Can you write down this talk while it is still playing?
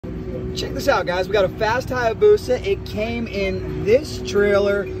Check this out, guys. We got a fast Hayabusa. It came in this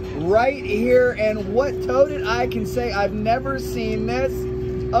trailer right here, and what toted it, I can say I've never seen this.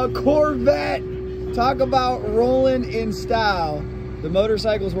 A Corvette. Talk about rolling in style. The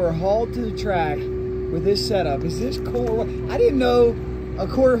motorcycles were hauled to the track with this setup. Is this cool? I didn't know a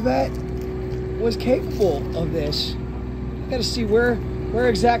Corvette was capable of this. You gotta see where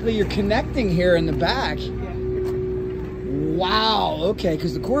exactly you're connecting here in the back. Wow, okay,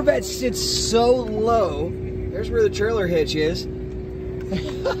 because the Corvette sits so low. There's where the trailer hitch is.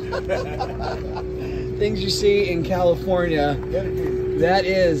 Things you see in California. That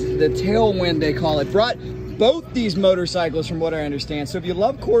is the tailwind, they call it. Brought both these motorcycles from what I understand. So if you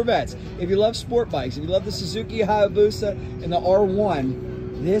love Corvettes, if you love sport bikes, if you love the Suzuki Hayabusa and the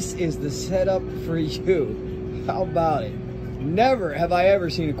R1, this is the setup for you. How about it? Never have I ever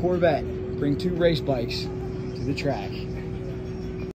seen a Corvette bring two race bikes to the track.